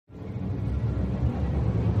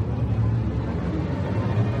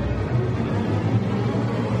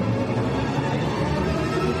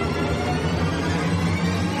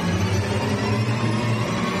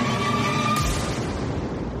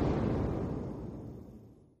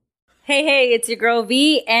Hey, it's your girl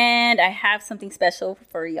V, and I have something special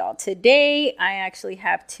for y'all today. I actually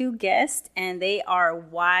have two guests, and they are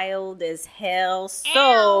wild as hell.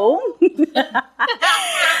 So,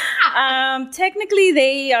 technically,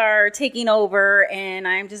 they are taking over, and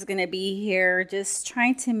I'm just going to be here just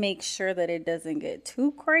trying to make sure that it doesn't get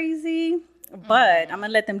too crazy. But I'm going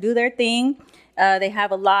to let them do their thing. They have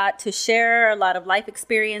a lot to share, a lot of life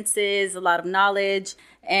experiences, a lot of knowledge,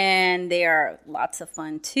 and they are lots of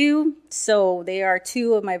fun too. So they are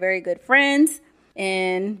two of my very good friends,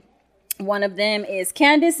 and one of them is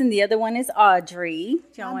Candace and the other one is Audrey.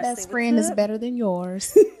 My best friend is better than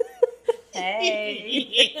yours.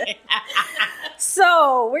 Hey.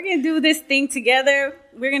 So we're going to do this thing together.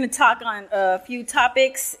 We're going to talk on a few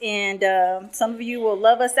topics, and some of you will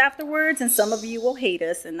love us afterwards, and some of you will hate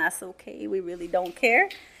us, and that's okay. We really don't care.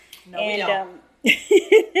 No, we don't.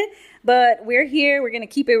 But we're here. We're going to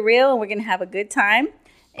keep it real, and we're going to have a good time.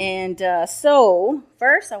 And so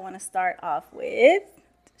first, I want to start off with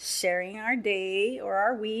sharing our day or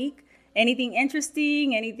our week. Anything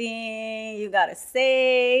interesting? Anything you got to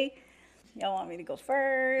say? Y'all want me to go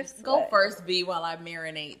first? Go first, B, while I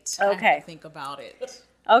marinate. Okay. I have to think about it.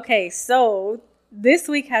 Okay, so this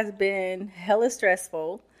week has been hella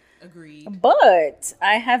stressful. Agreed. But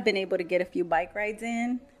I have been able to get a few bike rides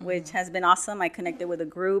in, which has been awesome. I connected with a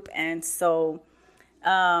group, and so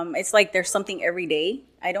it's like there's something every day.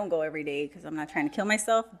 I don't go every day because I'm not trying to kill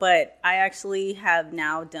myself, but I actually have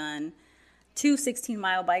now done 2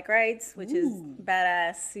 16-mile bike rides, which is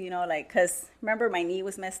badass, because remember my knee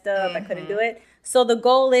was messed up. I couldn't do it. So the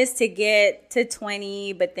goal is to get to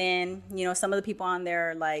 20, but then, some of the people on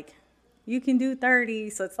there are like, you can do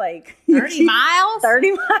 30. So it's like 30 miles?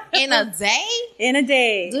 30 miles. In a day? In a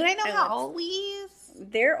day. Do they know how old we is?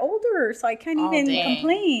 They're older, so I can't even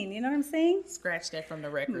complain. You know what I'm saying? Scratch that from the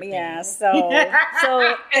record. Yeah, so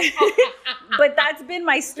but that's been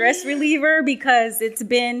my stress reliever because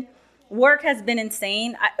work has been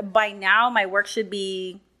insane. By now, my work should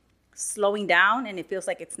be slowing down, and it feels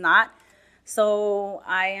like it's not. So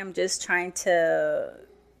I am just trying to,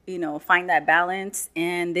 find that balance.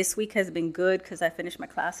 And this week has been good because I finished my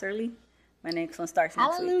class early. My next one starts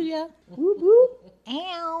next week. Hallelujah. Whoop, whoop.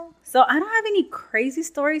 Ow. So I don't have any crazy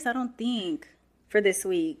stories, I don't think, for this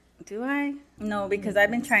week. Do I? No, because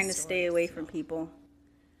I've been trying to stay away from people.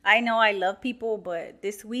 I know I love people, but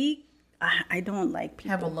this week, I don't like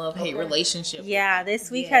people. Have a love-hate relationship. Yeah,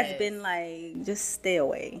 this week has been like, just stay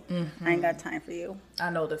away. I ain't got time for you.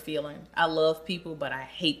 I know the feeling. I love people, but I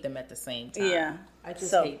hate them at the same time. Yeah. I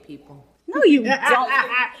just hate people. No, you don't.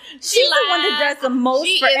 She's the one that does the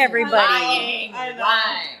most for everybody. Lying.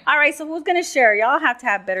 All right, so who's going to share? Y'all have to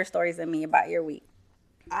have better stories than me about your week.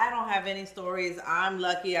 I don't have any stories. I'm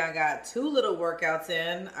lucky I got 2 little workouts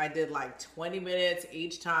in. I did like 20 minutes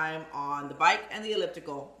each time on the bike and the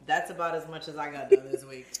elliptical. That's about as much as I got done this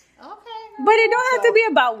week. Okay. But it don't have to be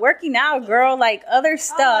about working out, girl. Like other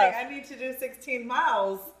stuff. I need to do 16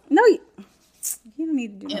 miles. No, you don't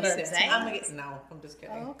need to do In that. a day? I'm just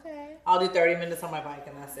kidding. Okay. I'll do 30 minutes on my bike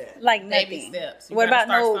and that's it. Like Baby nothing. steps. You What gotta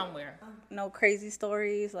about start somewhere? no crazy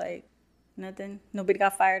stories? Like nothing? Nobody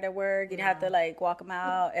got fired at work? You didn't have to like walk them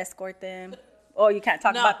out, escort them? Oh, you can't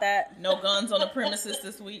talk about that? No guns on the premises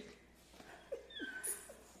this week.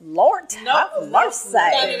 Lord, have mercy.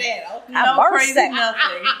 Have mercy.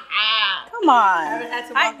 Nothing. Come on. haven't had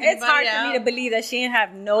to walk It's hard anybody for me out. to believe that she didn't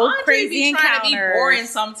have no Andre crazy be encounters. trying to be boring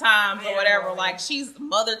sometimes or whatever. Like she's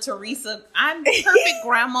Mother Teresa. I'm perfect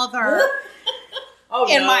grandmother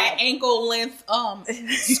in my ankle length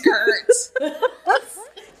skirt.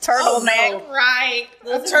 Turtleneck. Right.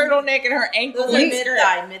 A turtleneck and her ankle length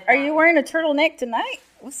skirt. Mid-thigh. Are you wearing a turtleneck tonight?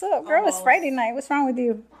 What's up, girl? It's Friday night. What's wrong with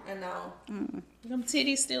you? I know. Them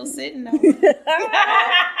titties still sitting though. They sit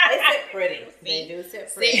pretty. They do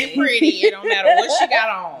sit pretty. Sitting pretty. It don't matter what she got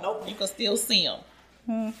on. Nope. You can still see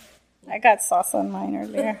them. I got sauce on mine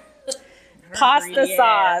earlier. Pasta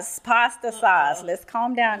sauce. Let's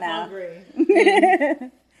calm down now.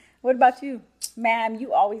 Hungry. What about you, ma'am?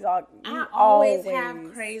 You always I always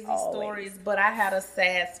have crazy stories, but I had a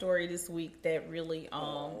sad story this week that really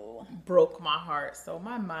broke my heart. So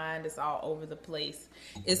my mind is all over the place.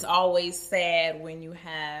 It's always sad when you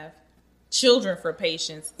have children for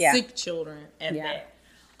patients, sick children at that.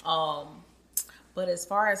 But as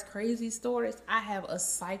far as crazy stories, I have a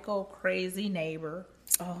psycho crazy neighbor.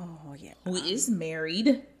 Oh yeah. Who is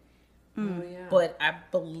married. Oh, yeah. But I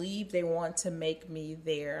believe they want to make me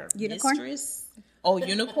their Unicorn? mistress. Oh,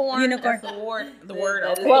 unicorn. Unicorn. That's the word.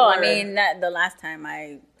 That is Well, the I word. mean, the last time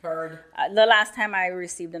I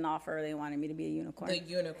received an offer, they wanted me to be a unicorn. The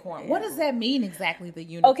unicorn. Yeah. What does that mean exactly? The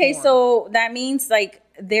unicorn. Okay, so that means like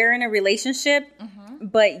they're in a relationship,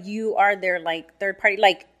 but you are their like third party.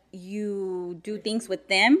 Like you do things with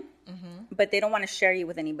them, but they don't want to share you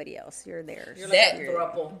with anybody else. You're theirs. You're like a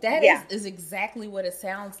throuple. That is exactly what it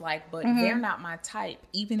sounds like, but they're not my type.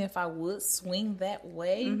 Even if I would swing that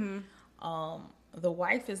way, the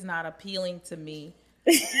wife is not appealing to me.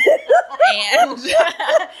 And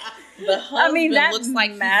the husband looks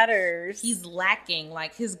like matters. He's lacking.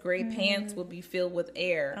 Like his gray pants would be filled with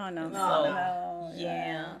air. Oh no.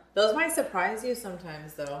 Yeah. Those might surprise you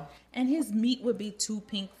sometimes, though. And his meat would be too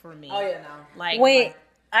pink for me. Oh yeah, no. Like wait,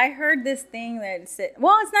 I heard this thing that said,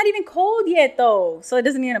 well, it's not even cold yet though, so it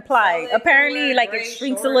doesn't even apply. So apparently, like it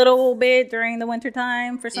shrinks a little bit during the winter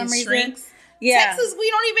time for some reason. Shrinks. Yeah. Texas, we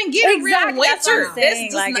don't even get a real winter.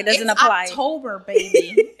 It doesn't apply. October,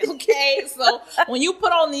 baby. Okay, so when you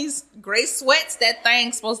put on these gray sweats, that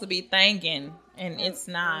thing's supposed to be thangin', and it's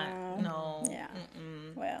not. No. Yeah.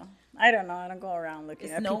 Well, I don't know. I don't go around looking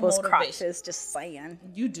at people's crotches. Just saying.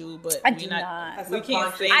 You do, but I do not. We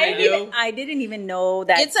can't say I didn't even know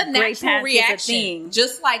that. It's a natural reaction.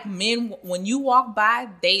 Just like men, when you walk by,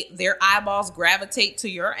 their eyeballs gravitate to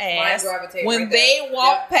your ass. When they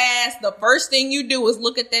walk past, the first thing you do is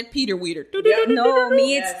look at that Peter Weeder. No,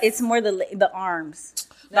 me, it's more the arms,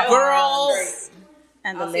 the girls.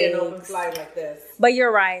 And the I'll legs. see an open slide like this. But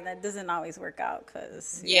you're right. That doesn't always work out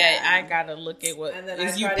because... I got to look at what...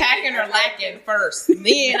 Is you packing or lacking first.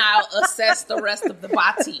 Then I'll assess the rest of the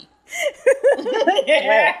body.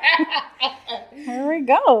 Here we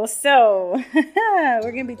go. So, we're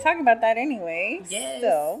going to be talking about that anyway. Yes.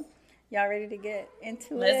 So, y'all ready to get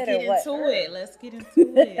into Let's it? Let's get into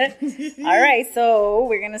it. All right. So,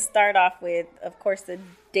 we're going to start off with, of course, the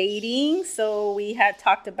dating. So, we had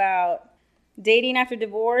talked about dating after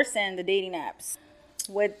divorce and the dating apps.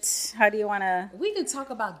 How do you want to... We could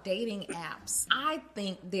talk about dating apps. I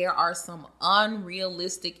think there are some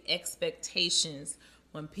unrealistic expectations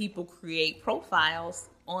when people create profiles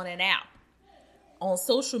on an app. On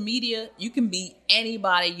social media, you can be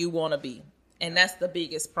anybody you want to be. And that's the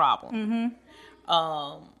biggest problem.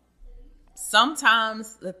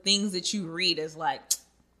 Sometimes the things that you read is like,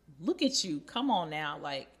 look at you. Come on now.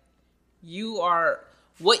 Like, you are...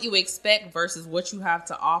 what you expect versus what you have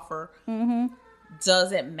to offer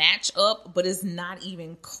doesn't match up, but it's not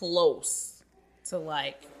even close to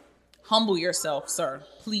like, humble yourself, sir,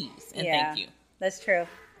 please, and thank you. That's true.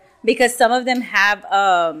 Because some of them have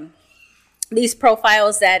these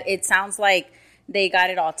profiles that it sounds like they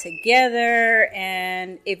got it all together,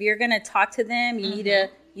 and if you're gonna talk to them,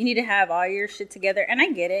 you need to have all your shit together. And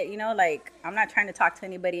I get it, like I'm not trying to talk to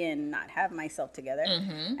anybody and not have myself together.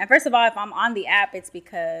 And first of all, if I'm on the app, it's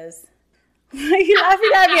because you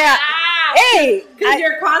laughing at me. Hey, because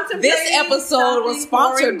you're contemplating. This episode was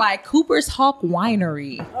sponsored by Cooper's Hawk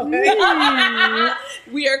Winery. Okay.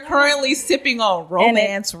 We are currently sipping on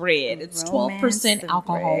Romance Red. It's 12%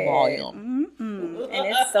 alcohol volume. And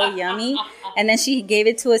it's so yummy. And then she gave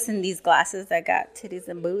it to us in these glasses that got titties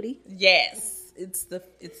and booty. Yes. It's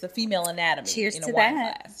the female anatomy. Cheers in to a wine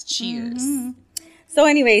that. Glass. Cheers. So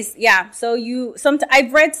anyways, yeah. So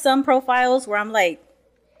I've read some profiles where I'm like,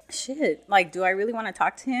 shit, like, do I really want to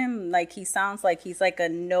talk to him? Like, he sounds like he's like a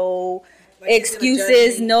no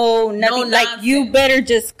excuses, no nothing. Like, you better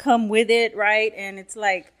just come with it, right? And it's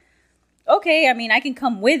like, okay, I mean, I can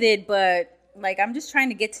come with it, but like, I'm just trying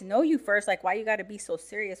to get to know you first. Like, why you got to be so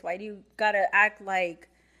serious? Why do you got to act like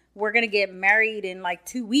we're going to get married in like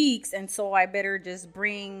 2 weeks? And so I better just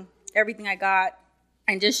bring everything I got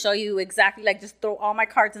and just show you exactly, like, just throw all my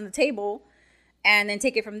cards on the table and then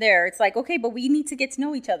take it from there. It's like, okay, but we need to get to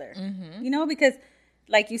know each other, because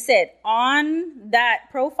like you said, on that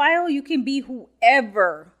profile, you can be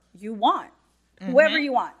whoever you want, and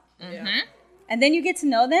then you get to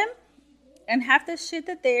know them. And half the shit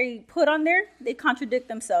that they put on there, they contradict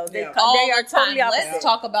themselves. They are totally opposite. Let's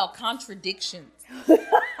talk about contradictions.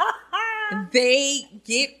 They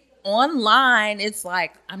get online. It's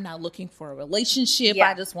like, I'm not looking for a relationship.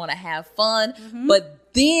 I just want to have fun. But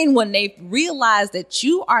then when they realize that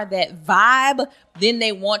you are that vibe, then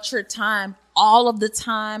they want your time all of the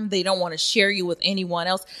time. They don't want to share you with anyone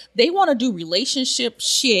else. They want to do relationship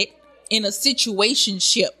shit in a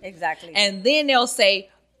situationship. Exactly. And then they'll say,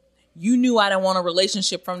 you knew I didn't want a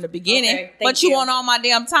relationship from the beginning, but you want all my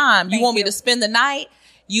damn time. You want me to spend the night.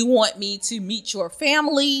 You want me to meet your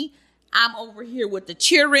family. I'm over here with the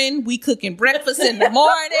children. We cooking breakfast in the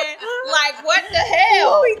morning. Like, what the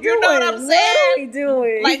hell? What we doing? You know what I'm saying? What are we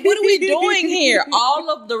doing? Like, what are we doing here? All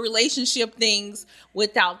of the relationship things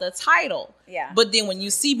without the title. Yeah. But then when you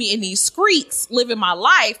see me in these streets living my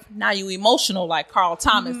life, now you emotional like Carl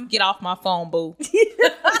Thomas. Get off my phone, boo.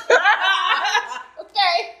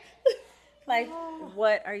 Okay. Like,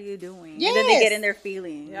 what are you doing? Yes. And then they get in their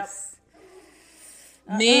feelings. Yep.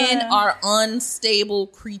 Men are unstable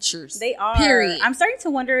creatures. They are. Period. I'm starting to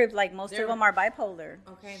wonder if like most of them are bipolar.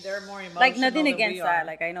 Okay, they're more emotional. Like nothing than against we that. are.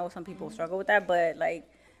 Like I know some people struggle with that, but like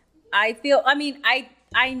I feel. I mean, I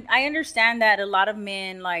understand that a lot of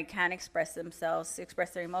men like can't express themselves,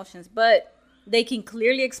 express their emotions, but they can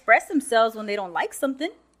clearly express themselves when they don't like something.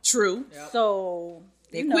 True. Yep. So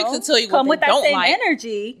They're you quick know, to tell you come what with they that don't same like.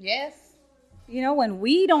 energy. Yes. You know, when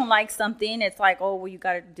we don't like something, it's like, oh, well, you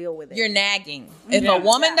got to deal with it. You're nagging. If a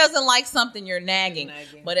woman doesn't like something, you're nagging.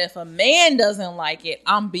 But if a man doesn't like it,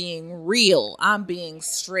 I'm being real. I'm being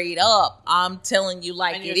straight up. I'm telling you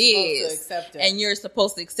like And it you're supposed to is. accept it. And you're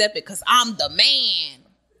supposed to accept it because I'm the man.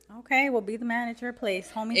 Okay, well, be the man at your place,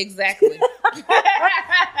 homie. Exactly.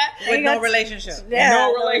 with no relationship.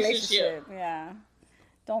 No relationship. Yeah.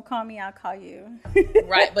 Don't call me, I'll call you.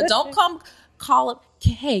 Right. But don't come call up.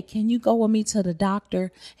 Hey, can you go with me to the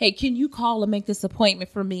doctor? Hey, can you call and make this appointment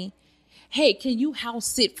for me? Hey, can you house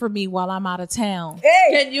sit for me while I'm out of town?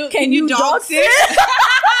 Hey, Can you dog sit?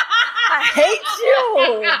 I hate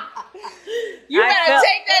you. You I better felt-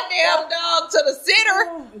 take that damn dog to the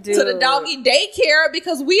sitter, to the Dude. doggy daycare,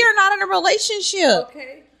 because we are not in a relationship.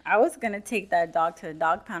 Okay. I was going to take that dog to the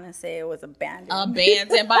dog pound and say it was abandoned.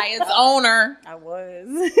 Abandoned by its owner. I was.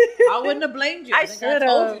 I wouldn't have blamed you. I think should've.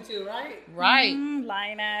 told you to, right? Right.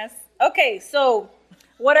 Lying ass. Okay, so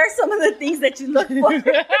what are some of the things that you look for?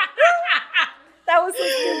 That was so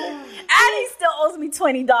stupid. And he still owes me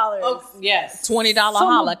 $20. Oh, yes. $20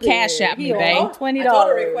 holla. Stupid. Cash at me, He babe. owed $20. I told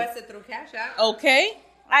her to request it through Cash App. Okay.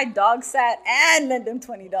 I dog sat and lent them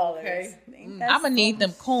 $20. Okay. Ain't that I'm going to need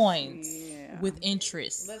them coins Yeah. with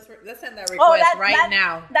interest. Let's send that request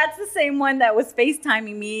now. That's the same one that was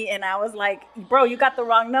FaceTiming me, and I was like, "Bro, you got the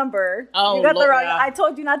wrong number. Oh, you got the Lord, wrong. yeah. I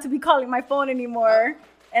told you not to be calling my phone anymore."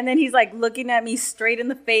 And then he's like looking at me straight in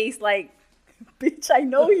the face, like, "Bitch, I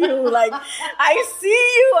know you. Like, I see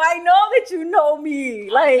you. I know that you know me.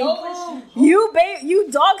 Like, you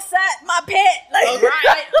dog sat my pet. Like,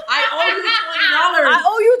 Right. I owe you $20. I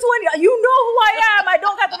owe you 20. You know who I am. I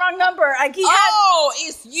don't got the wrong number. I keep." Oh,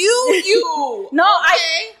 it's you. No,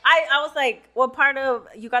 Okay. I was like, what part of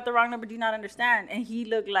you got the wrong number do you not understand? And he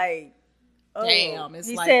looked like, oh. Damn, it's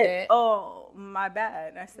he like said, that. oh, my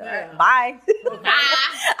bad. I said, Yeah. bye.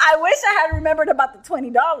 I wish I had remembered about the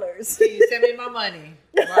 $20. Can you send me my money?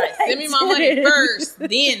 Right. Send me my money first,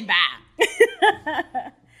 then buy.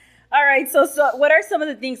 All right, so what are some of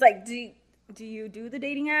the things, like, do you do the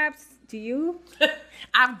dating apps? Do you?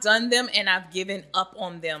 I've done them and I've given up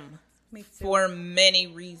on them Me too. for many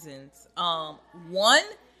reasons. One,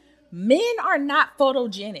 men are not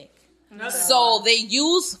photogenic. So they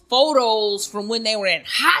use photos from when they were in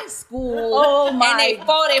high school. Oh, and my they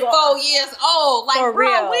 44 years old. Like, For bro,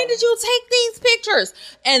 real. when did you take these pictures?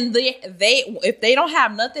 And they if they don't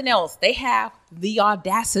have nothing else, they have the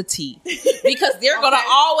audacity because they're gonna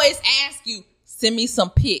always ask you, send me some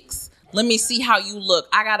pics. Let me see how you look.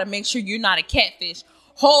 I gotta make sure you're not a catfish.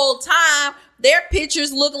 Whole time their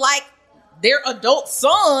pictures look like their adult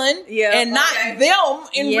son and not them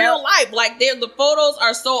in real life. Like the photos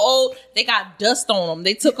are so old, they got dust on them.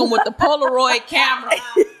 They took them with the Polaroid camera.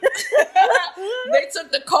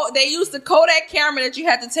 They used the Kodak camera that you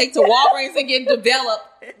had to take to Walgreens and get developed.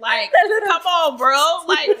 Like, come on, bro.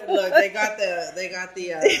 Like, Look, they got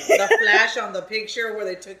the flash on the picture where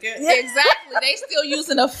they took it. exactly. They still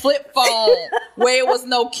using a flip phone where it was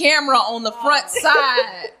no camera on the front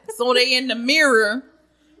side. So they in the mirror.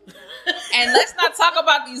 And let's not talk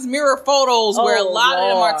about these mirror photos where a lot of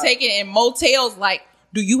them are taken in motels. Like,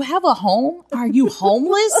 do you have a home? Are you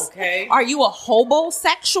homeless? Okay. Are you a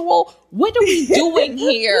hobosexual? What are we doing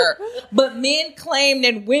here? But men claim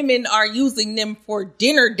that women are using them for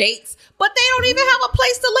dinner dates, but they don't even have a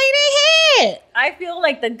place to lay their head. I feel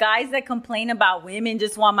like the guys that complain about women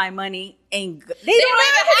just want my money ain't good. They They don't don't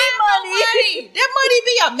even have have no money. That money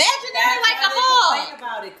be imaginary like a mug. Think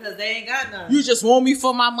about it because they ain't got none. You just want me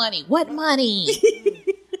for my money. What money?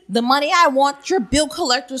 The money I want, your bill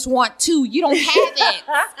collectors want too. You don't have it.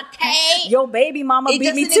 Okay? Your baby mama It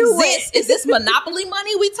beat me doesn't to exist. it. Is this monopoly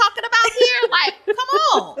money we talking about here? Like,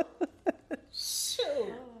 come on.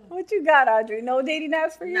 Shoot. What you got, Audrey? No dating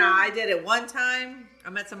apps for you? Nah, I did it one time, I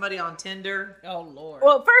met somebody on Tinder. Oh Lord.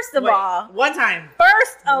 Well, first of all, one time.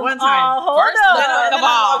 First of all, hold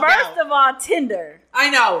on. First of all, Tinder. I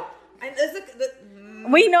know.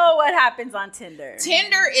 We know what happens on Tinder.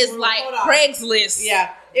 Tinder is like Craigslist.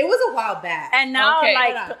 Yeah, it was a while back. And now,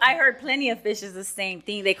 I heard Plenty of Fish is the same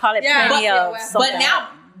thing. They call it Plenty of something.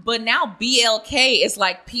 But now BLK is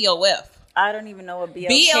like POF. I don't even know what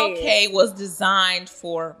BLK BLK was designed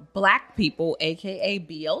for black people, aka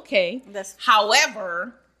BLK.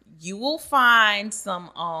 However, you will find some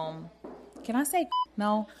can I say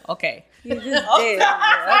no? Okay. You just did. Okay.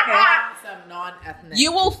 Some non-ethnic.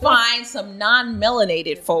 You will find some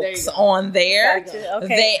non-melanated folks on there. Gotcha.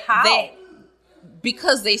 Okay. How?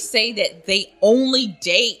 Because they say that they only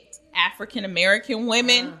date African American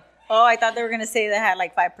women. Oh, I thought they were gonna say they had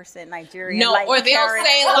like 5% Nigerian. No, like or they'll Karen,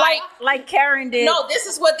 say like Karen did. No, this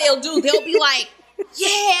is what they'll do. They'll be like,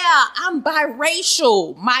 "Yeah, I'm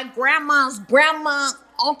biracial. My grandma's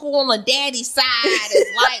uncle on the daddy side is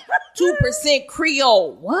like 2%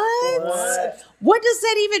 Creole." What does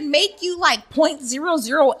that even make you? Like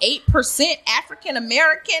 0.008% African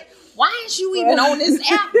American? Why is you even on this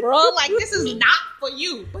app, bro? Like, this is not for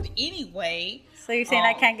you. But anyway. So you're saying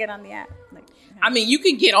I can't get on the app? I mean, you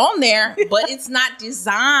can get on there, but it's not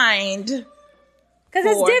designed because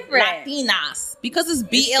it's different. Latinas, because it's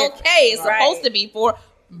BLK. It's supposed to be for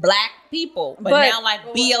black people, but now like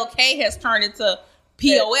BLK has turned into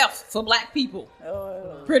POF for black people.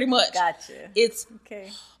 Pretty much. Gotcha. It's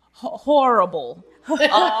horrible.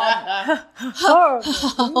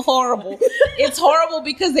 Horrible. It's horrible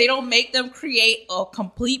because they don't make them create a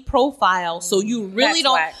complete profile, so you really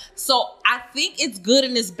don't. Whack. So I think it's good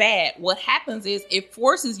and it's bad. What happens is it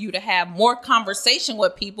forces you to have more conversation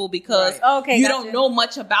with people because you don't know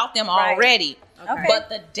much about them already. Okay. But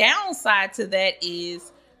the downside to that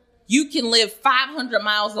is you can live 500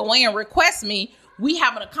 miles away and request me. We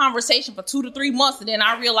having a conversation for 2 to 3 months, and then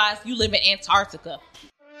I realize you live in Antarctica.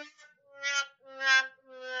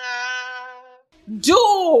 Dude,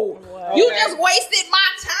 you just wasted my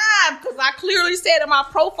time because I clearly said in my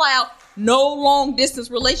profile, no long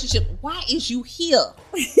distance relationship. Why is you here?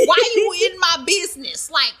 Why are you in my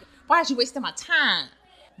business? Like, why is you wasting my time?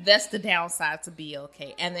 That's the downside to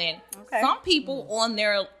BLK. And then some people on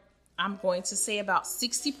there, I'm going to say about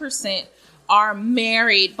 60% are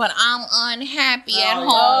married, but I'm unhappy at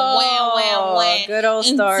home. When. Good old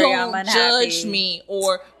story. Don't I'm unhappy. Judge me,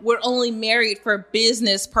 or we're only married for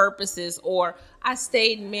business purposes, or I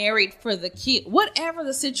stayed married for the kid. Whatever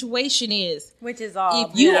the situation is, which is all.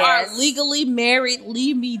 If you are legally married,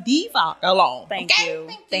 leave me diva alone. Thank you.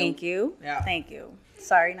 Yeah. Thank you.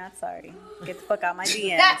 Sorry, not sorry. Get the fuck out my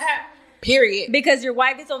DMs. Period. Because your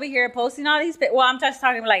wife is over here posting all these. Well, I'm just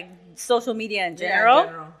talking like social media in general. Yeah, in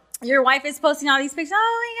general. Your wife is posting all these pictures. Oh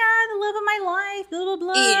my God, the love of my life, blah, blah,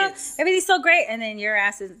 blah. Yes. Everything's so great. And then your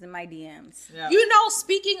ass is in my DMs. Yeah. You know,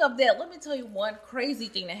 speaking of that, let me tell you one crazy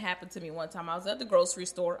thing that happened to me one time. I was at the grocery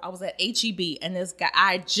store. I was at HEB. And this guy,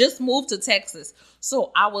 I just moved to Texas.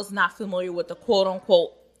 So I was not familiar with the quote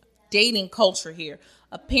unquote dating culture here.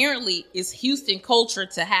 Apparently, it's Houston culture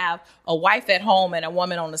to have a wife at home and a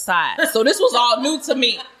woman on the side. So this was all new to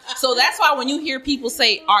me. So that's why when you hear people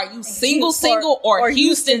say, are you single or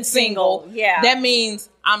Houston single? Yeah. That means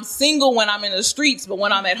I'm single when I'm in the streets, but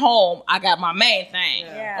when I'm at home, I got my main thing.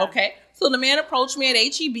 Yeah. Okay. So the man approached me at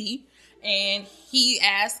HEB and he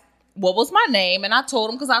asked, what was my name? And I told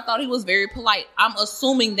him because I thought he was very polite. I'm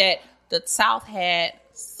assuming that the South had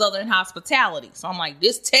Southern hospitality. So I'm like,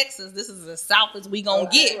 this Texas, this is as South as we gonna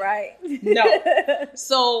get. Right. No.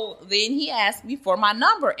 So then he asked me for my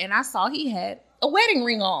number and I saw he had a wedding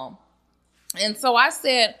ring on. And so I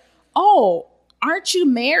said, oh, aren't you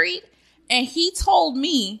married? And he told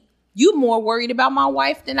me, you more worried about my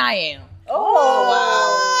wife than I am.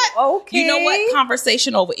 Oh, wow. Okay. You know what?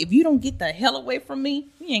 Conversation over. If you don't get the hell away from me,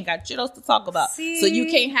 we ain't got shit else to talk about. See, so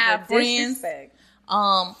you can't have friends. Disrespect.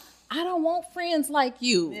 I don't want friends like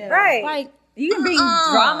you. Yeah. Right. Like, you can bring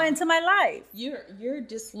drama into my life. You're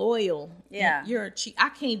disloyal. Yeah. You're a cheat. I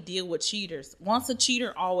can't deal with cheaters. Once a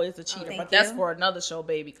cheater, always a cheater. But that's for another show,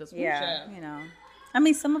 baby. Because you know, I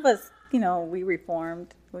mean, some of us, you know, we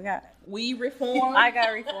reformed. We reformed. I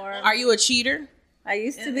got reformed. Are you a cheater? I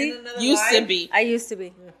used to be. I used to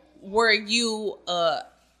be. Were you a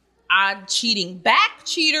cheating back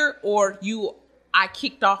cheater or I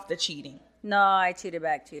kicked off the cheating? No, I cheated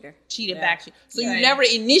back cheater. Back cheater. So you never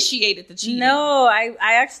initiated the cheating? No, I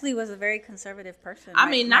actually was a very conservative person. I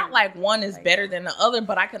mean, not like one is better than the other,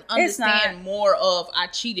 but I can understand more of I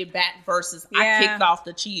cheated back versus I kicked off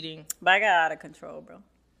the cheating. But I got out of control, bro.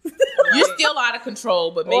 You're still out of control,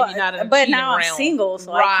 but maybe not in the cheating now realm. I'm single,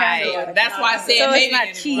 so right. I can't. That's why I said so maybe. it's not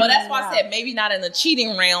cheating. Well, that's why I said maybe not in the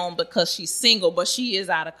cheating realm because she's single, but she is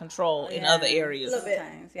out of control in other areas.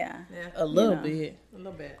 Sometimes, A little bit. A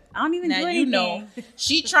little bit. I don't even Now do anything. you know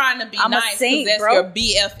she trying to be I'm a nice saint, because that's bro. your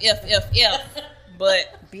BFFFF,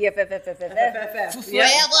 but BFFFFF.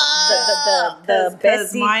 forever. The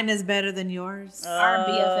Because bestie. mine is better than yours. Our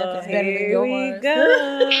BFF is better than Here we yours.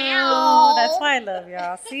 go. Ow. That's why I love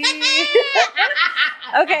y'all. See?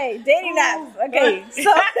 Okay, dating apps. Okay,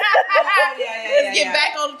 so Let's get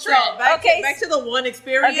back on the track. Back to the one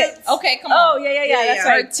experience. Okay, come on. Oh yeah. That's yeah.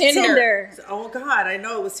 right. Tinder. Oh God, I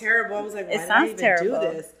know it was terrible. I was like, why did I sounds even terrible.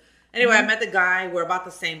 do this? Anyway, I met the guy. We're about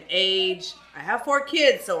the same age. I have 4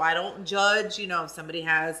 kids, so I don't judge. You know, if somebody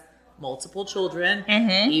has multiple children,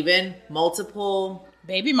 even multiple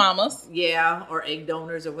Baby mamas. or egg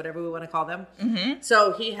donors or whatever we want to call them.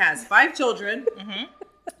 So he has 5 children,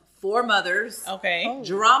 4 mothers. Okay.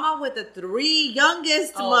 Drama with the 3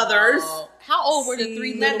 youngest mothers. How old were the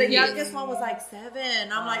 3 little The kids? youngest one was like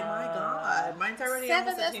 7. I'm like, my God, mine's already 7,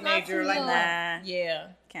 almost a that's not teenager. too Like, young. nah, Yeah.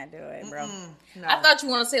 can't do it, bro. no. I thought you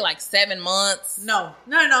want to say like 7 months. No,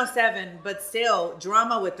 7, but still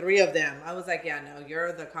drama with 3 of them. I was like, yeah, no,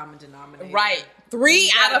 you're the common denominator. Right. 3 You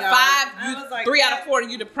out of gotta 5. go. I was like, 3 out of 4,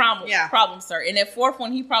 you the problem. Yeah. Problem, sir. And that 4th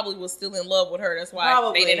one, he probably was still in love with her. That's why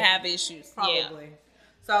Probably. they didn't have issues. Yeah. Probably.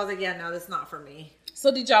 So I was like, yeah, no, that's not for me.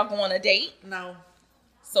 So did y'all go on a date? No.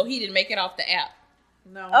 So he didn't make it off the app.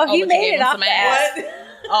 No. Oh, he but you made gave it him off some the ass. app.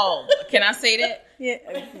 Oh, can I say that? Yeah,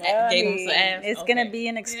 Gave him some ass? it's Okay. gonna be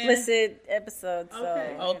an explicit episode, so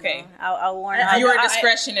Okay. Okay. I'll warn. Your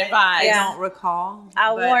discretion advised. I don't recall.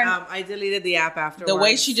 I but, warned- I deleted the app afterwards. The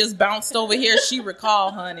way she just bounced over here, she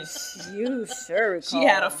recalled, honey. You sure recall. She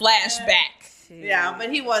had a flashback. Yeah,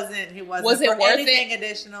 but he wasn't. Was it for worth anything it?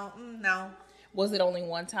 additional. No. Was it only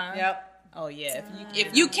one time? Yep. Oh yeah.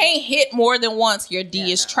 If you can't hit more than once, your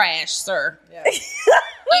D is trash, sir. Yeah.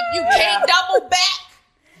 If you can't double back,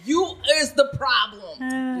 you is the problem.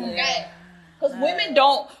 Okay. Because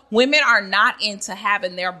women are not into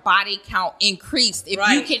having their body count increased if you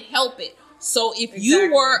Right. can help it. So if you Exactly.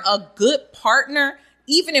 were a good partner,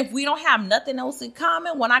 even if we don't have nothing else in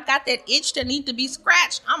common, when I got that itch that need to be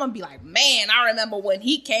scratched, I'm gonna be like, man, I remember when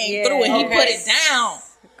he came through and he put it down.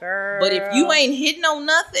 Girl. But if you ain't hitting on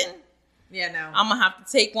nothing, Yeah, no. I'm gonna have to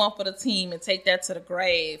take one for the team and take that to the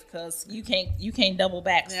grave because you can't double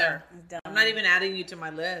back, Yeah. sir. I'm not even adding you to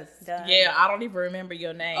my list. Done. Yeah, I don't even remember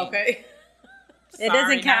your name. Okay. It Sorry,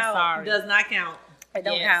 doesn't not count. sorry. Does not count. It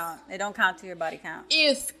don't Yes. count. It don't count to your body count.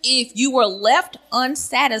 If you were left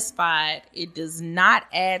unsatisfied, it does not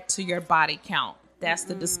add to your body count. That's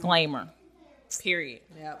the disclaimer. Period.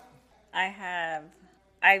 Yep.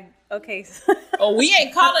 Okay. Oh, we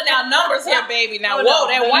ain't calling out numbers here, baby. Now, Oh, whoa, no.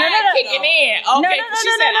 that No, wine no, no, kicking no. in. Okay, No, no, she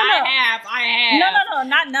no, said, no, no. I have. No,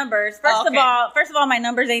 not numbers. First Okay. of all, my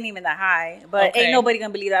numbers ain't even that high. But Okay. ain't nobody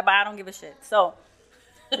gonna believe that. But I don't give a shit. So,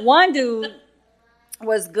 one dude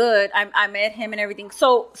was good. I met him and everything.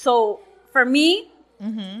 So for me,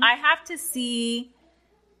 I have to see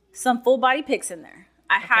some full body pics in there.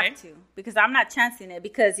 I have to because I'm not chancing it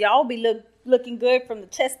because y'all be looking good from the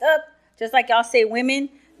chest up, just like y'all say women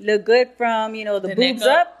look good from the The boobs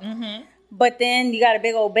neck up. But then you got a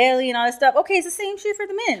big old belly and all that stuff. Okay, it's the same shit for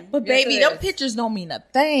the men. But Yes, baby, it them is. pictures don't mean a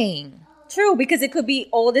thing. True, because it could be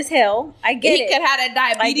old as hell. I get He it. could have that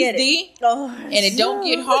I diabetes get it. D, Oh, and it don't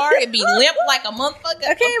get hard. It be limp like a motherfucker.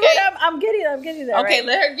 Okay, but I'm getting there. Okay, right?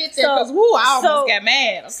 let her get there So- because I almost so- got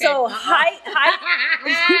mad. Okay. So height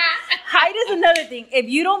is another thing. If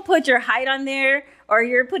you don't put your height on there, or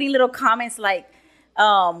you're putting little comments like,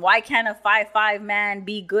 "Why can't a 5'5" man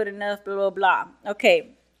be good enough?" Blah blah blah. Okay,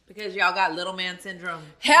 Because y'all got little man syndrome.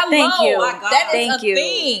 hello, Thank you. My God. that is Thank a you.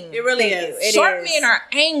 thing. It really Thank you. is. It Short is. men are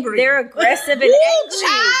angry. they're aggressive and Ooh, angry.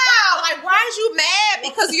 child. Like, why is you mad?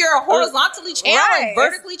 Because you're horizontally challenged, Right.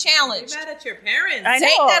 vertically You're challenged. mad at your parents. I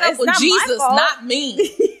Take know, that up it's with not my Jesus, fault. not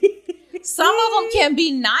me. Some of them can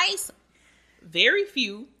be nice. Very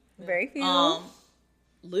few. Very few.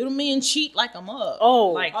 Little men cheat like a mug. Oh.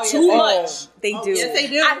 like Oh, yes, too they much. They Oh, do. yes, they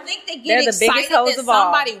do. I think they They're get the biggest excited hoes that of all.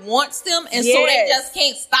 somebody wants them, and so they Yes. just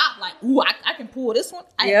can't stop. Like, ooh, I can pull this one,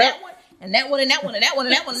 and Yep. that one, and that one, and that one, and that one,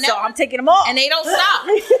 and that one, and that So one, I'm taking them all. and they don't stop.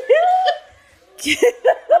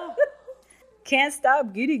 Can't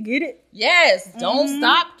stop. Get it. Yes, don't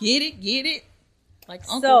stop. Get it. Like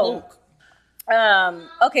Uncle So-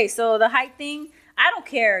 Luke. Okay, so the height thing, I don't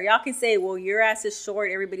care. Y'all can say, well, your ass is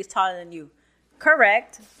short, everybody's taller than you.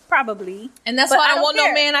 Correct. Probably. And that's But why I I don't don't want no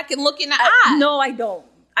care. man I can look in the eye. No, I don't.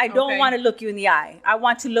 I don't Okay. want to look you in the eye. I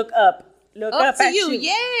want to look up. Look Up up to at you, you.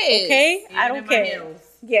 yes. Okay? I Even don't in my care. heels.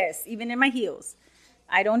 Yes, even in my heels.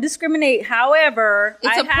 I don't discriminate. However,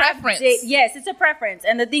 it's a preference. Yes, it's a preference.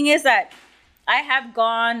 And the thing is that I have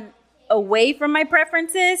gone away from my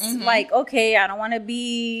preferences. Like, okay, I don't want to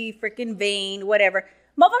be freaking vain, whatever.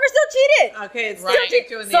 Motherfucker still cheated. Okay, it's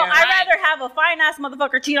right. So I'd rather have a fine ass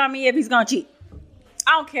motherfucker cheat on me if he's gonna cheat.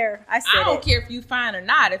 I don't care. I don't care if you fine or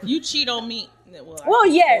not. If you cheat on me, well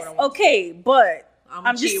yes, okay, but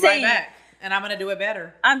I'm just cheat saying, right back, and I'm gonna do it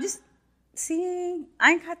better. See,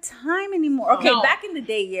 I ain't got time anymore. Okay, back in the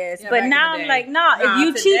day, yes. But now I'm like, if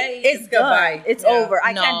you cheat, it's done. It's over.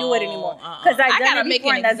 I can't do it anymore. Because I gotta make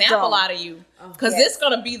an example out of you. Because it's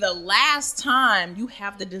going to be the last time you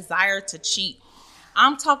have the desire to cheat.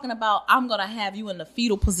 I'm talking about I'm going to have you in the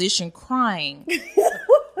fetal position crying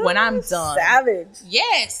when I'm done. Savage.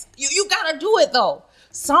 Yes. You got to do it, though.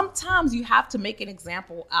 Sometimes you have to make an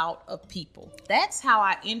example out of people. That's how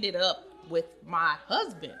I ended up with my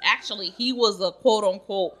husband. Actually, he was a quote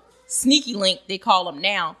unquote sneaky link, they call him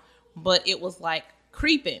now, but it was like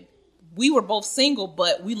creeping. We were both single,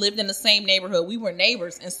 but we lived in the same neighborhood. We were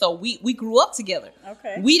neighbors, and so we grew up together.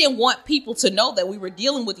 Okay. We didn't want people to know that we were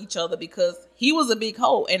dealing with each other because he was a big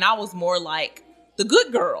hoe and I was more like the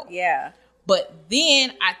good girl. Yeah. But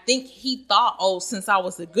then I think he thought, since I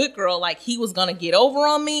was a good girl, like he was going to get over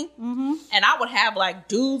on me. Mm-hmm. And I would have like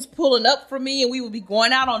dudes pulling up for me and we would be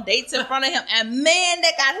going out on dates in front of him. And man,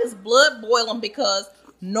 that got his blood boiling because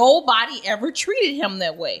nobody ever treated him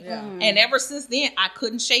that way. Yeah. And ever since then, I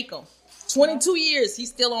couldn't shake him. 22 years, he's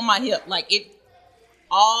still on my hip. Like it,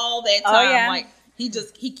 all that time, like he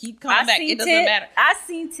keep coming back. It doesn't matter. I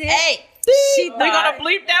seen it. Hey. We're gonna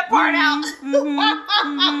bleep that part out.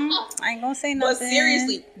 I ain't gonna say nothing. But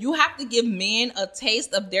seriously, you have to give men a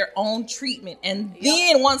taste of their own treatment, and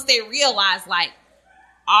then once they realize, like,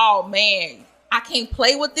 oh man, I can't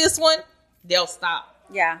play with this one, they'll stop.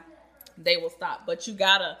 Yeah, they will stop. But you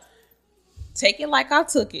gotta take it like I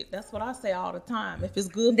took it. That's what I say all the time. If it's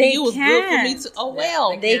good for you, it's good for me too. Oh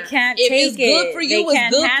well, they can't. If it's good for you,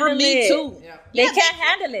 it's good for me too. Yeah. They can't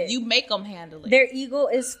handle it. You make them handle it. Their ego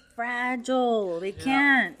is fragile. They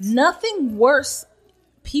can't. Nothing worse.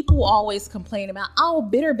 People always complain about,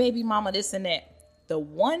 bitter baby mama, this and that. The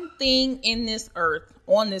one thing on this earth,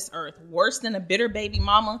 worse than a bitter baby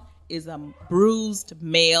mama is a bruised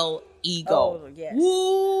male ego. Oh, yes. Woo,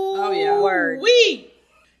 oh, yeah. Word.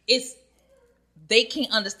 They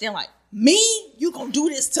can't understand, like, me? You gonna do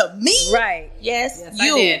this to me? Right. Yes,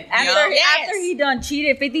 you. I did. After he done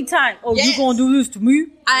cheated 50 times. Oh, you gonna do this to me?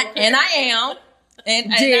 I am.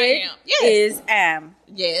 And I am. Yes. Is am.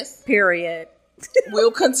 Yes. Period.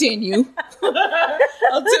 We'll continue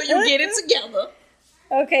until you get it together.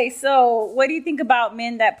 Okay, so what do you think about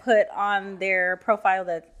men that put on their profile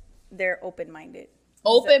that they're open-minded?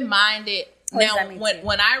 Open-minded. Now,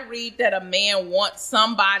 when I read that a man wants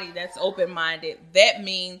somebody that's open-minded, that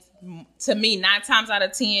means, to me, 9 times out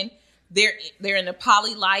of 10, they're in a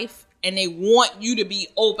poly life and they want you to be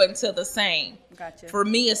open to the same. Gotcha. For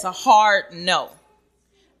me, it's a hard no.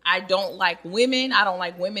 I don't like women. I don't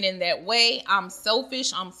like women in that way. I'm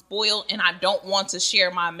selfish. I'm spoiled, and I don't want to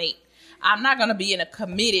share my mate. I'm not going to be in a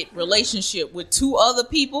committed relationship with 2 other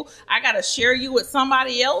people. I got to share you with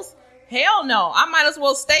somebody else. Hell no. I might as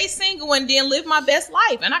well stay single and then live my best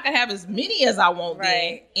life. And I can have as many as I want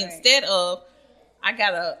instead of I got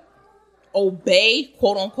to obey,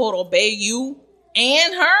 quote unquote, obey you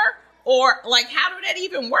and her. Or like, how do that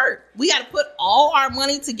even work? We got to put all our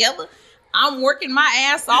money together. I'm working my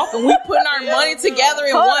ass off and we putting our money together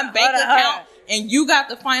in one bank account and you got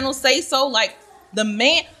the final say so. Like the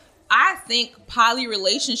man, I think poly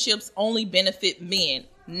relationships only benefit men.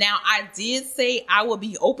 Now, I did say I would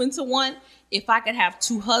be open to one if I could have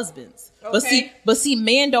 2 husbands. Okay. But see,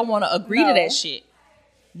 men don't want to agree to that shit.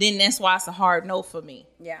 Then that's why it's a hard no for me.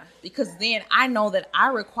 Yeah. Because then I know that I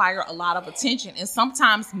require a lot of attention. And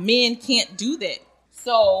sometimes men can't do that.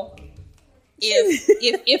 So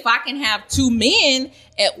if I can have 2 men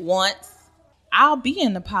at once, I'll be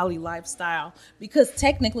in the poly lifestyle. Because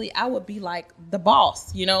technically I would be like the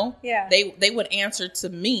boss, you know? Yeah. They would answer to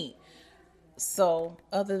me. So,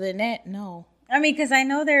 other than that, no. I mean, because I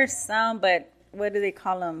know there's some, but what do they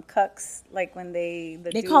call them? Cucks? Like when they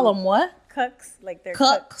call them what? Cucks? Like they're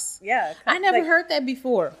cucks. Yeah. Cucks. I never heard that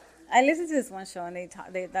before. I listened to this one show and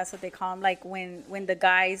that's what they call them. Like when the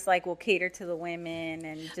guys like will cater to the women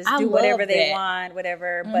and just do whatever they want,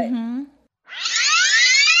 whatever. Mm-hmm. But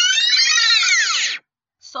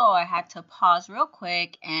so I had to pause real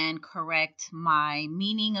quick and correct my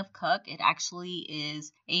meaning of cuck. It actually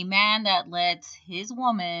is a man that lets his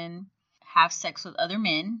woman have sex with other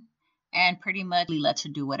men and pretty much lets her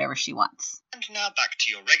do whatever she wants. And now back to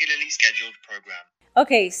your regularly scheduled program.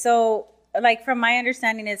 Okay, so like from my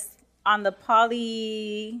understanding, it's on the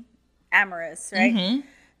polyamorous, right?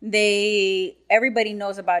 Everybody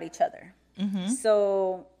knows about each other.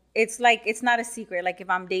 So it's like, it's not a secret. Like if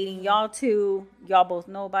I'm dating y'all two, y'all both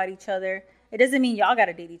know about each other. It doesn't mean y'all got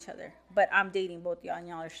to date each other, but I'm dating both y'all and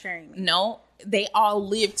y'all are sharing me. No, they all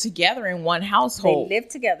live together in one household. They live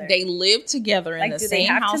together. They live together in like, the do same they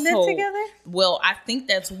have household. to live together? Well, I think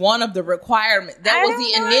that's one of the requirements. That I was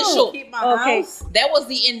don't the know. initial. Keep my house. That was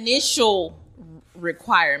the initial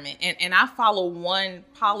requirement. And I follow one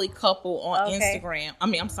poly couple on Instagram.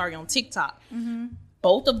 On TikTok.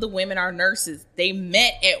 Both of the women are nurses. They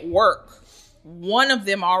met at work. One of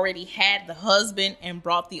them already had the husband and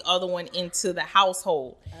brought the other one into the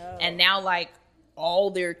household. And now, like,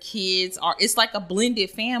 all their kids it's like a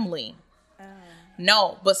blended family.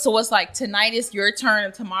 No, but so it's like tonight is your turn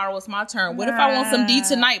and tomorrow is my turn. What if I want some D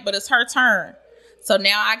tonight, but it's her turn? So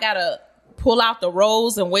now I got to pull out the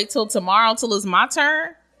rose and wait till tomorrow till it's my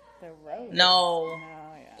turn? The rose. No.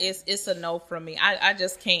 It's a no from me. I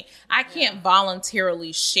just can't. I can't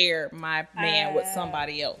voluntarily share my man with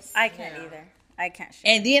somebody else. I can't either. I can't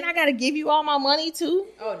share. And then I got to give you all my money too.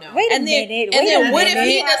 Oh no! Wait a And minute. then what if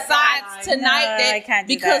he decides tonight I that can't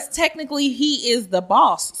do because that. technically he is the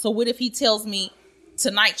boss. So what if he tells me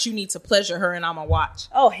tonight you need to pleasure her and I'm gonna watch?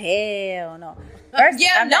 Oh hell no! First,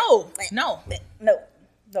 Yeah, no. no.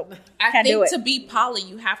 I Can't do think it. to be poly,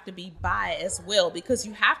 you have to be bi as well because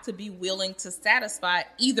you have to be willing to satisfy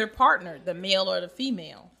either partner, the male or the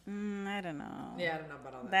female. I don't know. Yeah, I don't know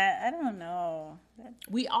about all that. I don't know.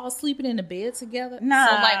 We all sleeping in the bed together. Nah.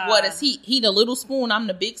 So like, what is he? He the little spoon, I'm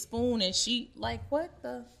the big spoon, and she like what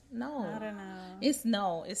the? No. I don't know. It's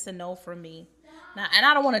no. It's a no for me. Now, and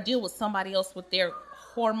I don't want to deal with somebody else with their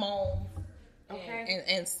hormones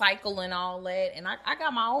and cycle and all that. And I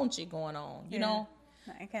got my own shit going on. You know.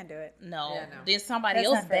 No, I can't do it. No. Yeah, no. Then somebody That's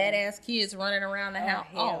else not for me. badass kids running around the house.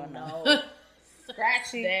 hell Oh no. no.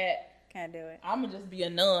 Scratch that. Can't do it. I'm gonna just be a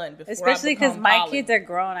nun before Especially because because my kids are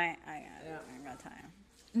grown. I ain't got time.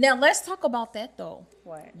 Now let's talk about that though.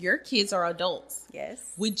 What? Your kids are adults. Yes.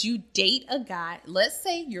 Would you date a guy? Let's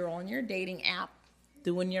say you're on your dating app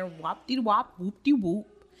doing your wop-de-wop, whoop-de-whoop,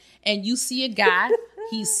 and you see a guy,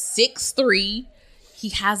 he's 6'3", he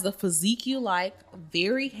has the physique you like,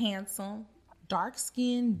 very handsome, dark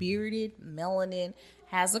skin, bearded, melanin,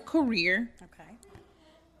 has a career, Okay.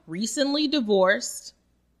 recently divorced,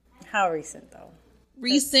 How recent though?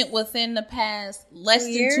 recent within the past less 2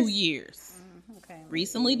 than years? 2 years, Okay.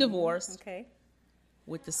 recently divorced Okay.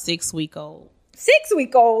 with the 6-week-old.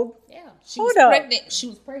 6-week-old. Yeah, she Hold was up. pregnant. She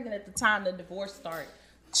was pregnant at the time the divorce started.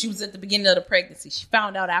 She was at the beginning of the pregnancy. She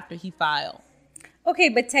found out after he filed. Okay,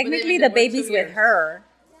 but technically been the divorced 2 baby's years. with her.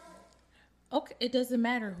 Okay, it doesn't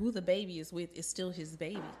matter who the baby is with. It's still his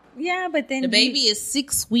baby. Yeah, but then The baby is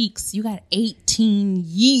 6 weeks. You got 18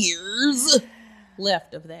 years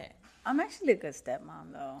left of that. I'm actually a good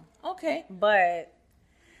stepmom though, Okay. but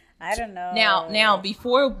I don't know. Now,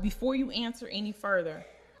 before you answer any further,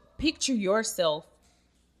 picture yourself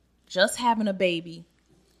just having a baby.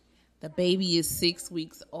 The baby is 6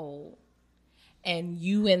 weeks old, and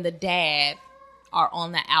you and the dad are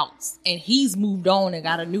on the outs, and he's moved on and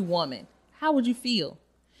got a new woman. How would you feel?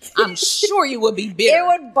 I'm sure you would be bitter. It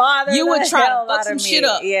would bother. You would the try hell to fuck out some of shit me.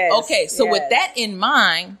 up. Yes. Okay, so with that in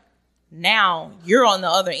mind, now you're on the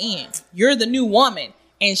other end. You're the new woman,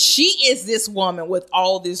 and she is this woman with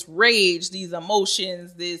all this rage, these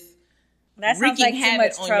emotions, this that sounds wreaking like too havoc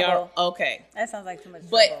much on trouble. your. Okay, That sounds like too much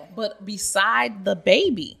trouble. but beside the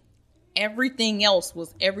baby, everything else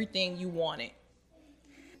was everything you wanted.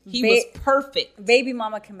 He was perfect. Baby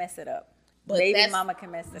mama can mess it up. But Baby mama can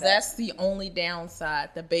mess it up. That's the only downside,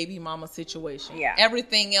 the baby mama situation. Yeah.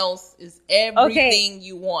 Everything else is everything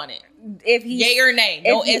you wanted. If he's Yay or nay?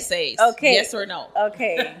 No if he- essays. Okay. Yes or no?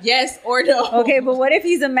 Okay. Yes or no? Okay, but what if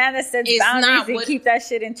he's a man that sets It's not boundaries and what- keep that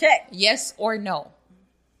shit in check? Yes or no?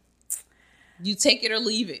 You take it or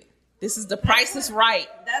leave it. This is the price is right.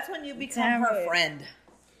 That's when you become Damn her it. friend.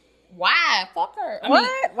 Why? Fuck her.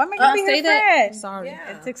 What? Why am I gonna be her friend? Sorry.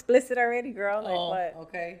 Yeah. It's explicit already, girl. Like Oh, what?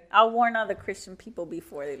 Okay. I'll warn other Christian people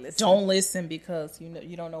before they listen. Don't listen because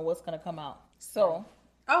you don't know what's gonna come out. So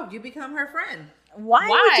Oh, you become her friend. Why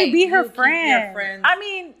Why? would you be her You keep your friend? friends I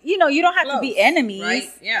mean, you don't have to be close, enemies. right?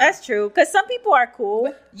 Yeah. That's true. Because some people are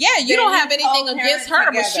cool. yeah, you don't have anything Co-parent against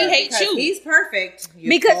her, but she together hates because you. He's perfect. You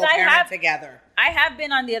Because I co-parent have- together. I have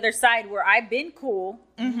been on the other side where I've been cool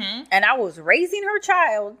Mm-hmm. and I was raising her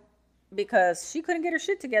child because she couldn't get her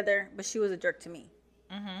shit together, but she was a jerk to me.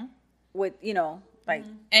 Mm-hmm. With, like,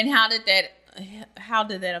 And how did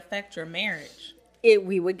that affect your marriage?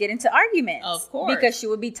 we would get into arguments. Of course. Because she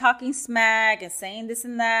would be talking smack and saying this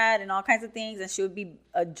and that and all kinds of things. And she would be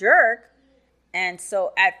a jerk. And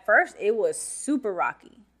so at first it was super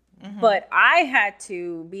rocky. Mm-hmm. But I had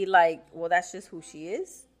to be like, well, that's just who she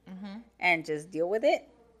is. Mm-hmm. And just deal with it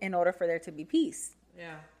in order for there to be peace.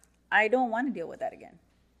 Yeah. I don't want to deal with that again.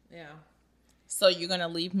 Yeah. So you're going to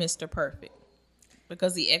leave Mr. Perfect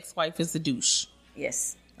because the ex-wife is a douche.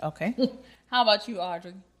 Yes. Okay. How about you,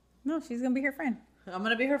 Audrey? No, she's going to be her friend. I'm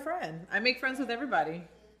going to be her friend. I make friends with everybody.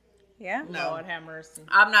 Yeah? No. Lord have mercy.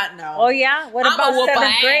 I'm not, no. Oh, yeah? What about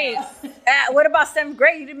 7th grade? What about 7th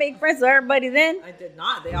grade? You didn't make friends with everybody then? I did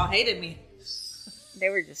not. They all hated me. They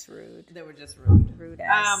were just rude. They were just rude. Rude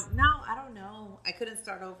ass. No, I don't know. I couldn't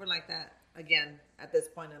start over like that again at this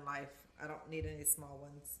point in life. I don't need any small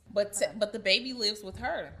ones. But the baby lives with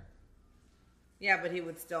her. Yeah, but he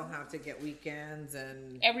would still have to get weekends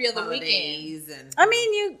and every other holidays weekend. And I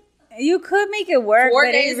mean, you could make it work. 4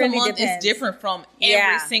 but days it really a month depends. is different from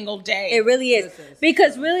every single day. It really is.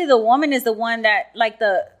 Because really the woman is the one that, like,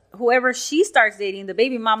 whoever she starts dating, the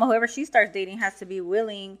baby mama, whoever she starts dating has to be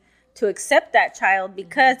willing to accept that child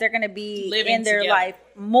because they're going to be living in their together. life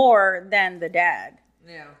more than the dad.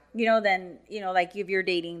 Yeah. Like if you're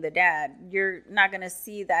dating the dad, you're not going to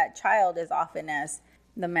see that child as often as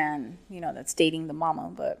the man, that's dating the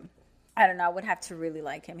mama. But I don't know. I would have to really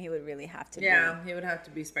like him. He would really have to he would have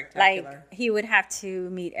to be spectacular. Like, he would have to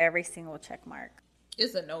meet every single check mark.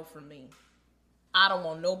 It's a no for me. I don't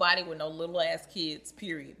want nobody with no little ass kids,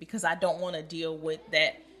 period. Because I don't want to deal with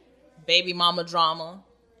that baby mama drama.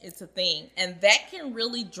 It's a thing. And that can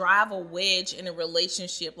really drive a wedge in a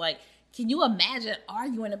relationship. Like, can you imagine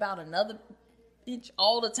arguing about another bitch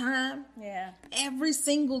all the time? Yeah. Every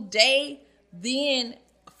single day? Then,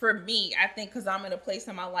 for me, I think because I'm in a place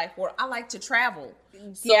in my life where I like to travel.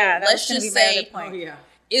 So let's just say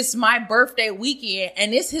it's my birthday weekend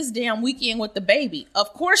and it's his damn weekend with the baby.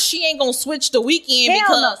 Of course, she ain't going to switch the weekend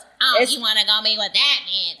because, you want to go meet with that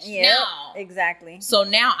bitch. Yeah, no. Exactly. So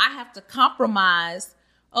now I have to compromise.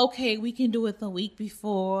 Okay, we can do it the week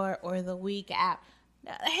before or the week after.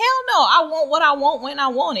 Hell no, I want what I want when I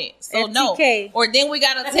want it. So FTK. No. Or then we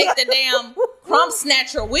got to take the damn crumb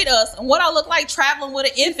snatcher with us. And what I look like traveling with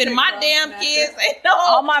an infant. My damn kids ain't no.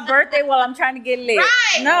 On my birthday while I'm trying to get lit.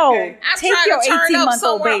 Right. No. Okay. I'm take trying your to turn up 18-month-old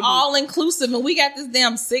somewhere baby. all inclusive. And we got this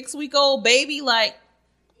damn 6-week-old baby. Like,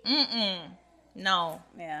 no.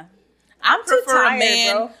 Yeah. I prefer a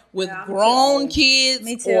man with grown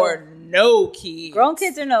kids or no kids. Grown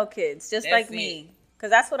kids or no kids, just That's like it. me. Because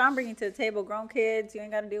that's what I'm bringing to the table. Grown kids, you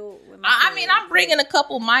ain't got to deal with my I kids. mean, I'm bringing a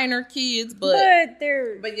couple minor kids, but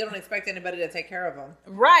But you don't expect anybody to take care of them.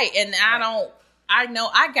 right. And I know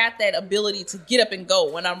I got that ability to get up and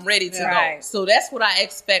go when I'm ready to go. So that's what I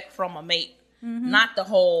expect from a mate. Mm-hmm. Not the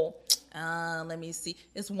whole, let me see.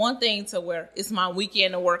 It's one thing to where it's my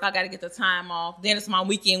weekend to work. I got to get the time off. Then it's my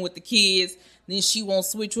weekend with the kids. Then she won't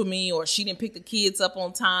switch with me or she didn't pick the kids up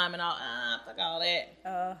on time and fuck all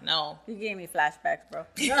that. No. You gave me flashbacks, bro.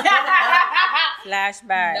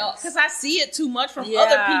 Flashbacks. No, because I see it too much from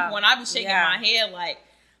other people and I be shaking my head like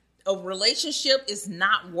a relationship is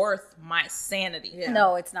not worth my sanity. Yeah.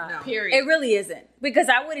 No, it's not. No. Period. It really isn't. Because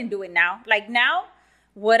I wouldn't do it now. Like now,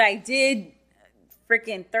 what I did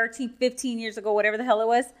freaking 13, 15 years ago, whatever the hell it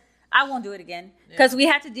was, I won't do it again. Because we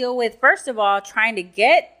had to deal with, first of all, trying to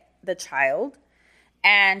get the child.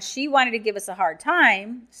 And she wanted to give us a hard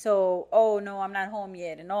time. So, oh, no, I'm not home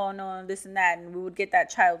yet. And oh, no, this and that. And we would get that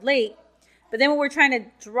child late. But then when we're trying to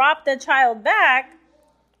drop the child back,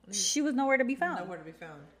 she was nowhere to be found. Nowhere to be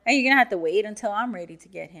found. And you're going to have to wait until I'm ready to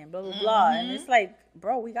get him, blah, blah, blah. And it's like,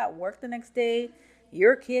 bro, we got work the next day.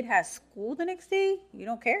 Your kid has school the next day. You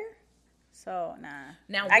don't care? So, nah.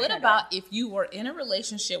 Now, what about if you were in a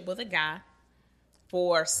relationship with a guy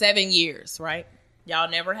for 7 years, right? Y'all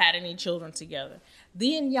never had any children together.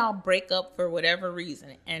 Then y'all break up for whatever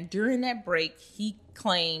reason. And during that break, he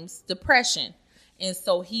claims depression. And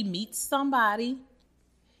so he meets somebody.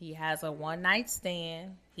 He has a one-night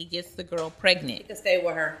stand. He gets the girl pregnant. He can stay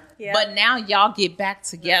with her. Yeah. But now y'all get back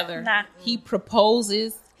together. Nah. He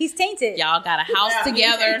proposes. He's tainted. Y'all got a house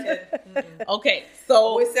together. Okay,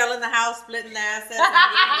 so we're selling the house, splitting the assets, and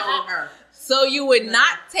getting go with her. So you would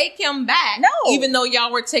not take him back, No. even though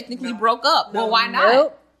y'all were technically broke up. No. Well, why not?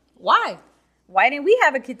 Nope. Why? Why didn't we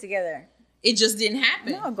have a kid together? It just didn't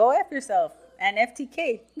happen. No, go F yourself. And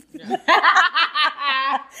FTK.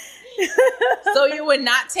 So you would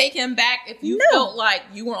not take him back if you felt like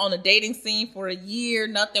you were on a dating scene for a year,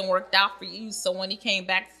 nothing worked out for you. So when he came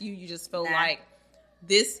back to you, you just felt like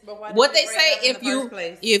this. What they say,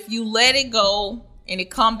 if you let it go and it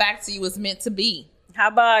come back to you, is meant to be. How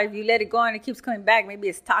about if you let it go and it keeps coming back? Maybe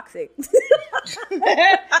it's toxic.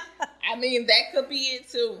 I mean, that could be it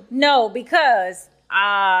too. No, because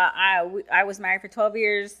I was married for 12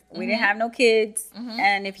 years. We didn't have no kids.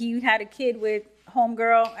 And if he had a kid with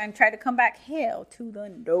homegirl and tried to come back, hell to the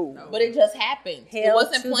no. But it just happened. Hell it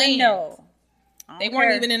wasn't to planned. the no. They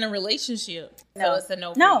weren't even in a relationship. No. So it's a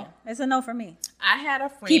no for No, you. it's a no for me. I had a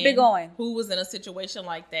friend Keep it going. who was in a situation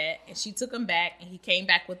like that, and she took him back, and he came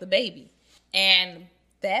back with a baby. And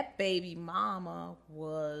that baby mama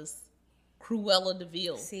was Cruella de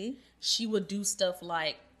Vil. See? She would do stuff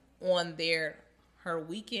like on her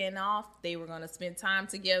weekend off, they were going to spend time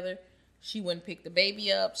together. She wouldn't pick the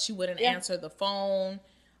baby up. She wouldn't answer the phone.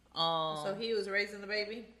 So he was raising the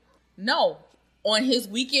baby? No. On his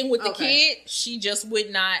weekend with the kid, she just would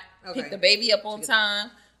not pick the baby up on time.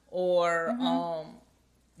 Or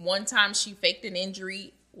one time she faked an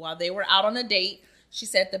injury while they were out on a date. She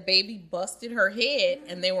said the baby busted her head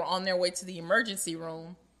and they were on their way to the emergency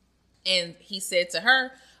room. And he said to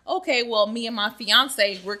her, okay, well, me and my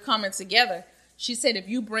fiance, we're coming together. She said, if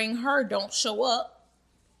you bring her, don't show up.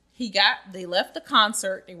 They left the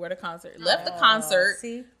concert. They were at a concert. Left the concert.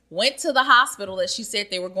 See? Went to the hospital that she said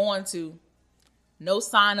they were going to. No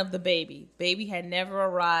sign of the baby. Baby had never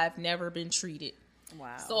arrived, never been treated.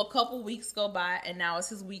 Wow. So a couple weeks go by, and now it's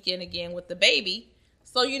his weekend again with the baby.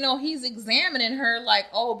 So, he's examining her like,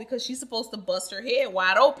 oh, because she's supposed to bust her head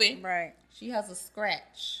wide open. Right. She has a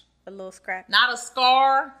scratch. A little scratch. Not a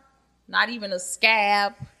scar, not even a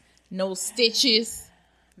scab, no stitches,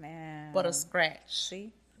 Man. but a scratch.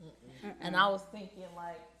 See? And I was thinking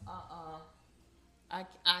like,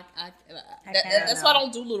 can't, that's why I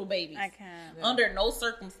don't do little babies. I can't. Under no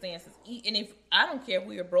circumstances. And if I don't care if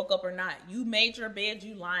we are broke up or not, you made your bed,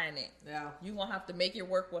 you lie in it. Yeah. You gonna have to make it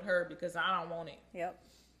work with her because I don't want it. Yep.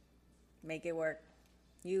 Make it work.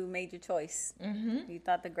 You made your choice. You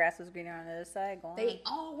thought the grass was greener on the other side. Go on. They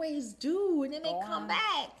always do, and then they come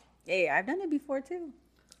back. Hey, I've done it before too.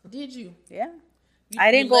 Did you? Yeah. I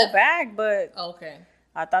didn't go back, but Okay.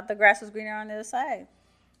 I thought the grass was greener on the other side.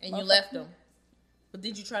 And you left them. But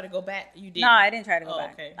did you try to go back? You didn't. No, I didn't try to go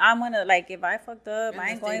back. Okay. I'm gonna if I fucked up,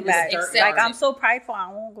 I ain't going back. dirt. Like I'm so prideful, I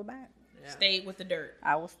won't go back. Yeah. Stayed with the dirt.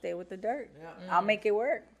 I will stay with the dirt. Yeah. I'll make it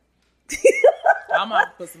work. I'm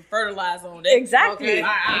gonna put some fertilizer on that. Exactly. Okay.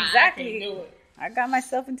 Exactly. I can't do it. I got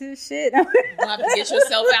myself into this shit. You have to get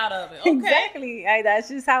yourself out of it. Okay. Exactly. That's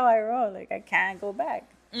just how I roll. Like I can't go back.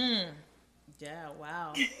 Yeah.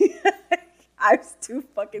 Wow. I was too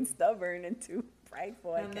fucking stubborn and too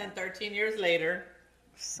prideful. And then 13 years later,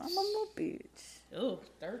 son of a bitch. Ooh,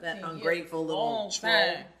 13 that years. ungrateful little Long troll.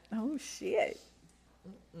 time. Oh shit.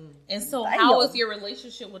 And so, Damn. how is your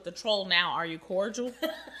relationship with the troll now? Are you cordial?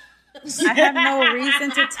 I have no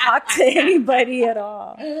reason to talk to anybody at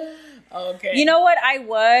all. Okay. You know what? I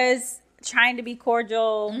was trying to be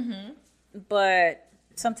cordial, but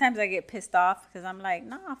sometimes I get pissed off because I'm like,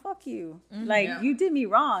 nah, fuck you. You did me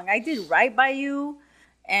wrong. I did right by you,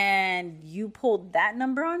 and you pulled that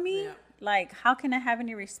number on me. Yeah. Like, how can I have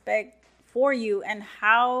any respect for you? And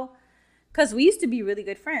how... Because we used to be really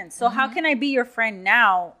good friends. So how can I be your friend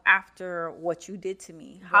now after what you did to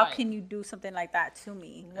me? How Right. can you do something like that to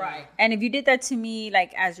me? Right. And if you did that to me,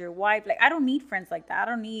 like, as your wife, like, I don't need friends like that.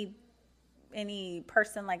 I don't need any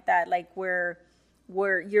person like that, like, where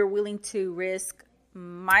you're willing to risk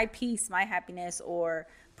my peace, my happiness, or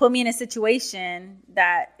put me in a situation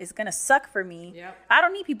that is going to suck for me. Yep. I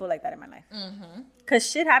don't need people like that in my life. Because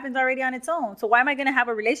shit happens already on its own. So why am I going to have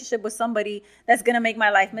a relationship with somebody that's going to make my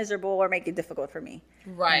life miserable or make it difficult for me?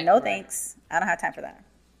 Right. No right. thanks. I don't have time for that.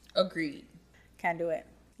 Agreed. Can't do it.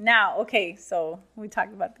 Now, okay, so we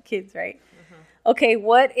talked about the kids, right? Okay,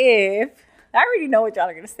 what if... I already know what y'all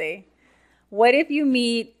are going to say. What if you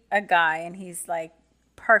meet a guy and he's like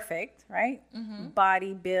perfect, right?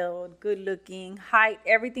 Body, build, good looking, height,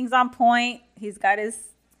 everything's on point. He's got his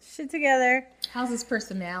shit together. How's his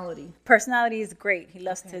personality? Personality is great. He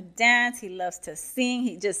loves to dance. He loves to sing.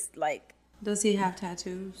 He just like... Does he have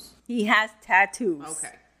tattoos? He has tattoos.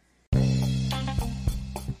 Okay.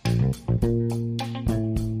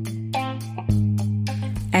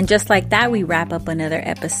 And just like that, we wrap up another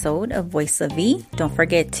episode of Voice of V. Don't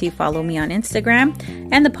forget to follow me on Instagram.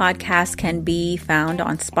 And the podcast can be found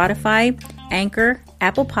on Spotify, Anchor,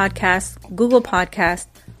 Apple Podcasts, Google Podcasts,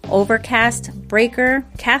 Overcast, Breaker,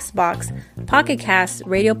 Castbox, Pocket Cast,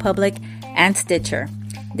 Radio Public, and Stitcher.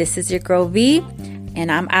 This is your girl V, and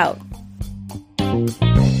I'm out.